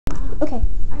Okay.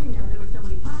 I didn't know there were so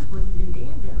many puffles in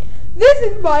Danville. This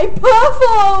is my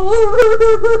puffle!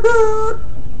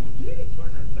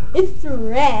 It's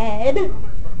red.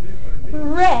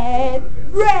 Red,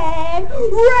 red,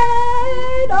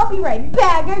 red! I'll be right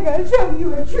back. I'm gonna show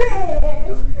you a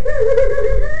trick.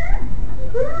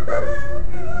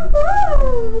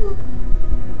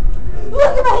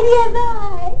 Look at my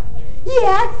DSI! He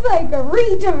acts like a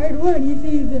retard when he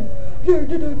sees it.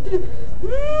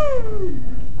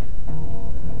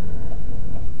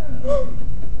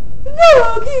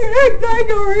 Look, he acts like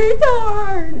a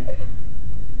retard!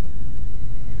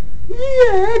 He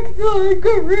acts like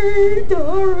a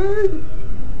retard!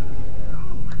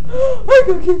 I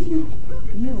can kiss you!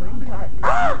 You retard!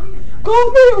 Ah!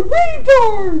 Call me a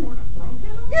retard!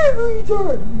 You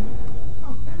retard!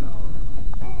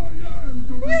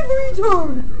 You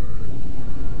retard!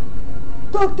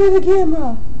 Talk to the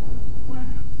camera!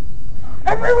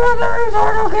 Everyone's a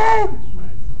retard, okay?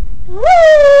 Woo!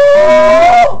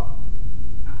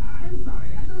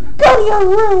 Go to your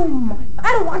room! I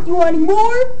don't want you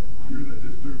anymore!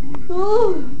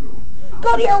 Ooh.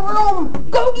 Go to your room!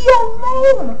 Go to your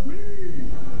room!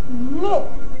 No!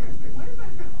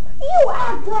 You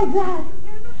act like that!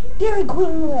 Dairy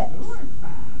Queen lips!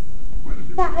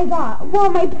 That I got. One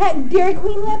of my pet Dairy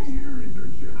Queen lips?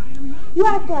 You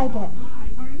act like it.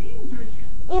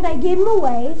 And I gave him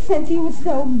away since he was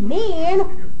so mean.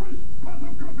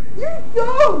 You're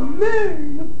so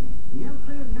mean! No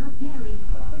clear, no Terry.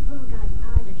 This little guy's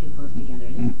eyes are too close together.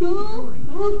 And it's boring.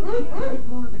 It's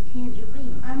more of a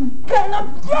tangerine. I'm gonna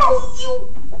throw you!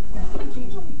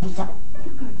 Piece of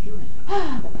Too cartoony.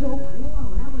 poop.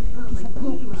 Whoa, that was so like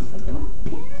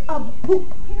Piece of poop.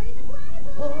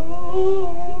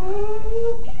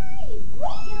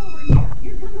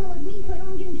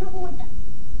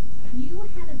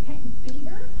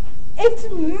 It's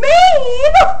mean!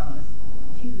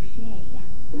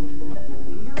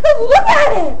 Cause look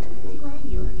at it! Too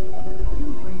angular. Too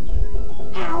French.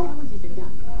 Ow! That was just a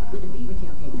duck with a beaver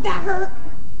tail taken. That hurt!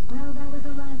 Well, that was the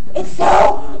last of it. It's so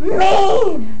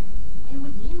mean! And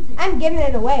with music. I'm giving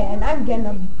it away and I'm getting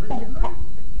a better pet.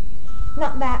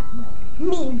 Not that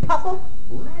mean puffle.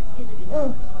 Let's get it.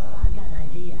 Mm. I've got an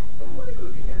idea.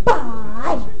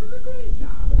 Bye!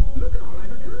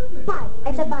 Bye!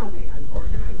 I said bye.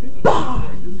 Bye!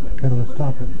 How do I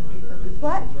stop it?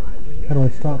 What? How do I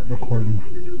stop recording?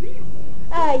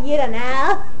 You don't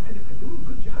know.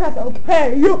 Press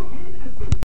OK.